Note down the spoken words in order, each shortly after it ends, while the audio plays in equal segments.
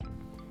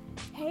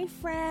Hey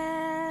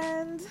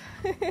friend!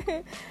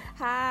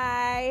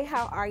 Hi,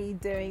 how are you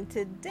doing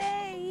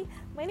today?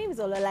 My name is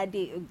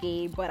Ololade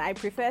Oge, but I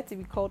prefer to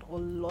be called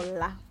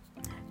Olola,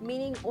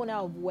 meaning owner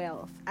of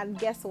wealth. And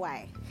guess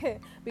why?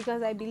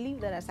 Because I believe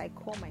that as I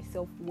call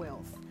myself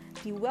wealth,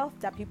 the wealth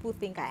that people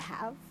think I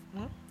have,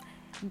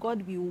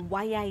 God will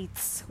wire it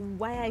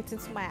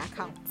into my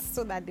account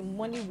so that the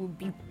money will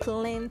be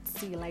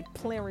plenty, like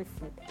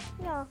plentiful.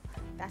 Yeah,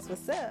 that's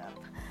what's up.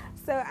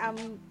 So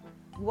I'm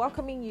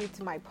welcoming you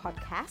to my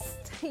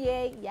podcast.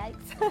 Yay,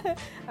 yikes.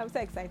 I'm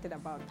so excited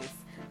about this,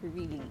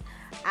 really.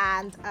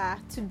 And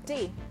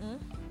today,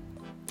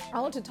 I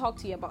want to talk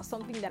to you about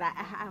something that I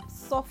have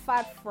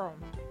suffered from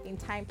in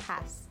time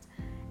past.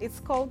 It's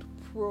called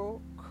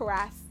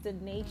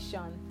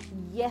procrastination.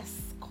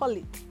 Yes, call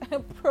it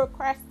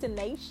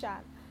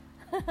procrastination.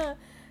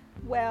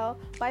 Well,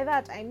 by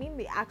that I mean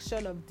the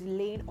action of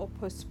delaying or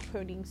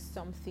postponing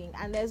something.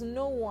 And there's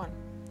no one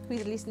who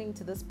is listening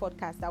to this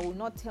podcast that will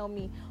not tell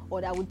me,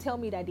 or that will tell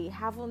me that they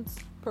haven't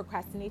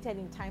procrastinated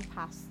in time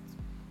past.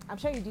 I'm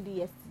sure you did it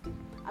yesterday.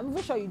 I'm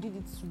even sure you did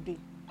it today.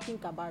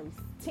 Think about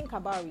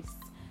it.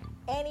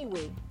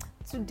 Anyway,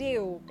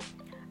 today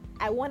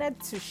I wanted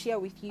to share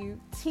with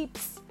you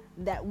tips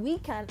that we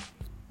can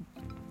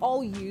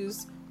all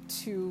use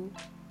to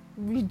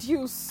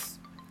reduce,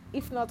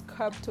 if not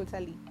curb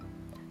totally,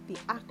 the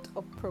act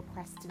of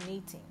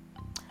procrastinating.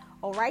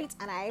 All right,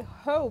 and I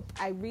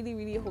really,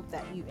 really hope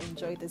that you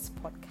enjoy this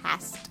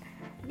podcast.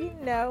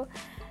 So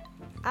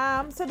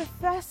the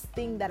first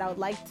thing that I would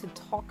like to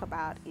talk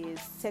about is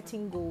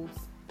setting goals.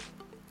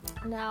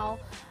 Now,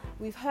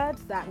 we've heard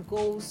that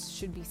goals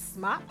should be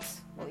smart.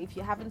 Well, if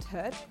you haven't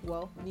heard,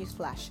 well,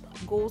 newsflash,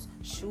 goals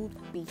should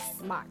be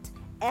smart.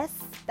 S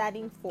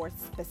standing for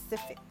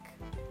specific.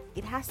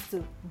 It has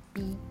to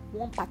be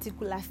one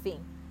particular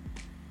thing,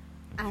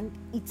 and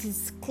it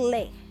is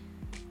clear.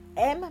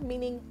 M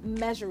meaning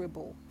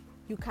measurable.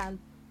 You can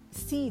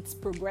see its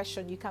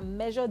progression. You can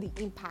measure the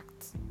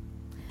impact.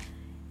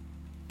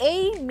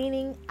 A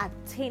meaning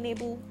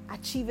attainable,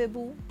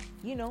 achievable.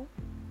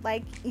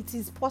 Like it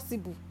is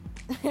possible.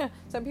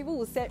 Some people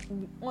will set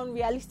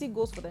unrealistic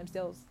goals for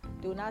themselves.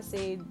 They will not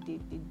say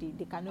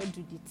they cannot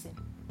do this thing.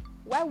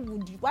 Why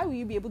will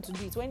you be able to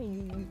do it when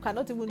you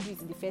cannot even do it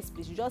in the first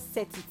place? You just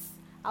set it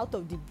out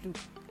of the blue.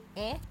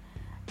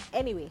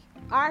 Anyway,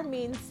 R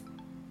means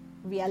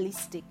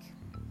realistic,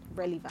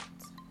 relevant.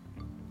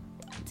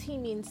 T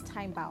means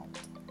time bound.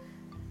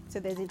 So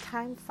there's a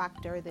time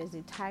factor, there's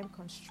a time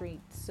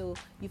constraint. So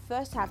you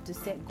first have to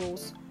set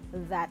goals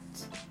that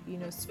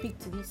speak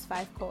to these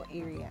 5 core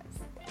areas.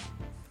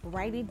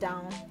 Write it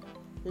down,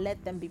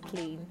 let them be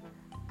plain,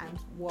 and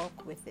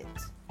work with it.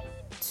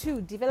 2,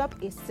 develop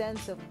a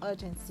sense of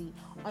urgency.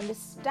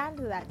 Understand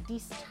that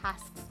these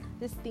tasks,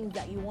 these things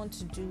that you want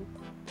to do,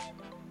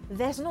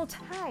 there's no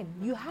time.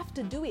 You have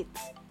to do it.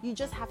 You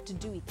just have to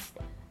do it.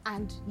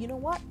 And you know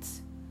what?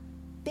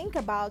 Think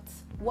about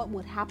what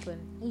would happen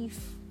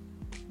if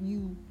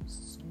you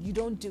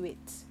don't do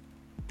it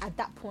at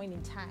that point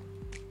in time.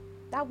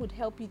 That would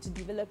help you to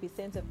develop a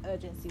sense of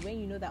urgency when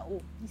you know that,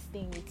 this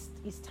thing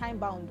is time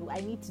bound.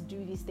 I need to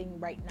do this thing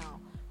right now,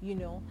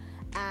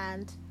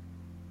 And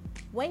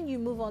when you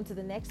move on to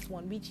the next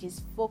one, which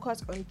is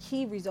focus on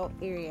key result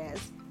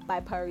areas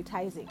by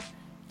prioritizing.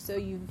 So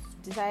you've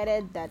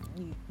decided that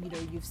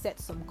you've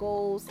set some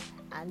goals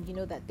and you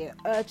know that they're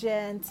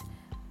urgent.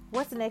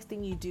 What's the next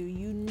thing you do?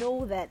 You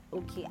know that,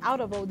 out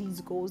of all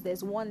these goals,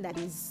 there's one that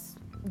is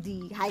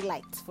the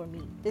highlight for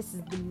me. This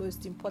is the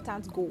most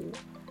important goal.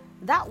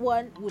 That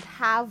one would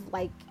have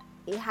like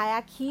a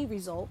higher key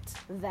result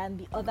than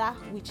the other,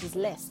 which is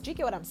less. Do you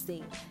get what I'm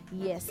saying?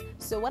 Yes.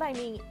 So what I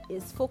mean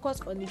is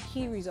focus on the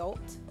key result.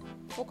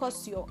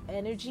 Focus your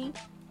energy,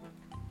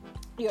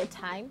 your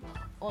time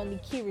on the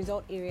key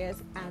result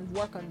areas and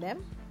work on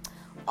them.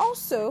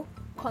 Also,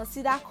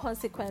 consider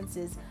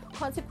consequences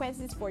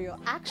for your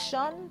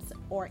actions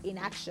or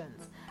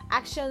inactions.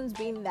 Actions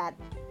being that,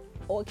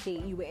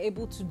 you were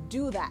able to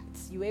do that.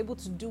 You were able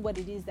to do what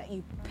it is that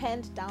you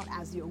penned down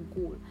as your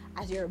goal,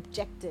 as your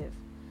objective.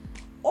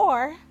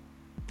 Or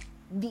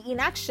the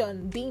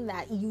inaction being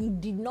that you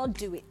did not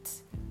do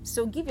it.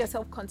 So give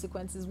yourself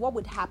consequences. What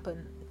would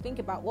happen? Think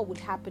about what would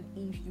happen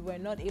if you were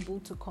not able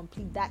to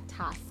complete that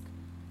task.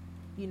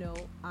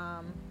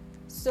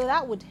 So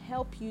that would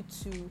help you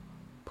to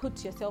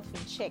put yourself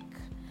in check.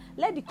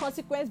 Let the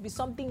consequence be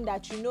something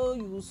that you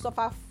will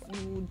suffer,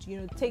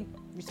 you would take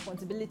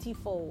responsibility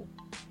for.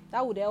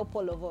 That would help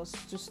all of us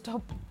to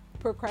stop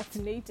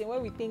procrastinating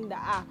when we think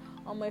that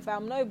if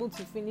I'm not able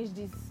to finish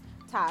this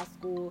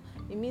task, or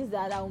it means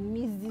that I'll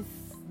miss this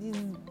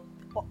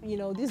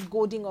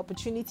golden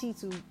opportunity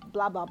to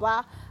blah blah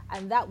blah,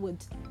 and that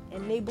would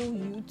enable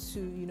you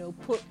to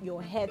put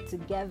your head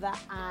together.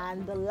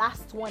 And the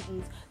last one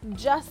is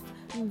just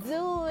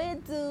do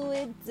it.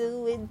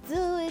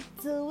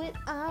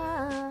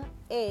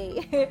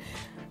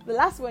 The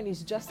last one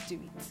is just do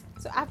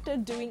it. So after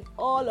doing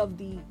all of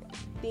the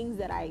things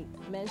that I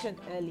mentioned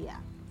earlier,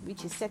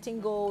 which is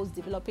setting goals,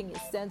 developing a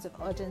sense of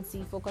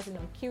urgency, focusing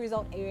on key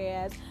result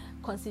areas,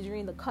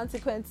 considering the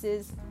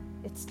consequences.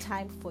 It's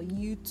time for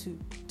you to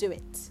do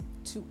it,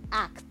 to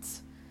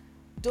act.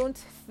 Don't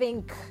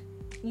think.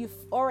 You've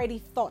already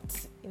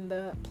thought in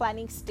the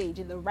planning stage,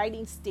 in the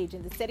writing stage,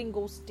 in the setting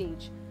goal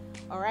stage.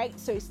 All right,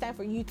 so it's time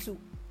for you to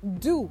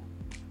do.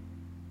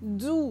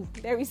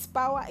 There is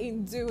power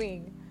in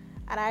doing.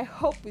 And I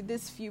hope with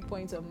these few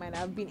points of mine,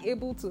 I've been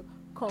able to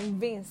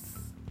convince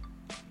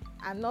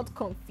and not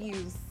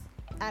confuse,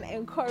 and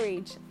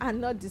encourage and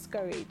not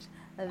discourage,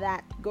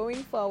 that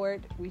going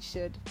forward we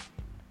should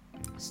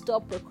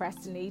stop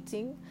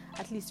procrastinating,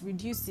 at least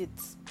reduce it.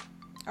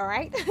 All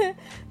right.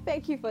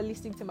 Thank you for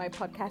listening to my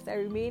podcast. I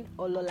remain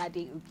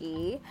Ololade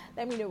Uge.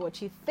 Let me know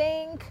what you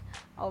think.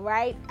 All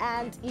right.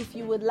 And if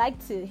you would like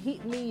to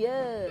hit me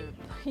up,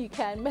 you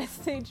can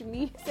message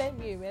me, send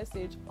me a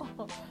message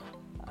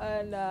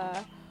on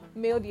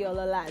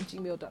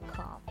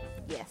mailtheolola@gmail.com.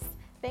 Yes.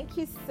 Thank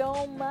you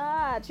so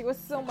much. It was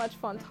so much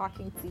fun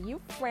talking to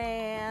you,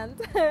 friend.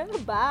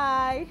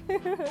 Bye.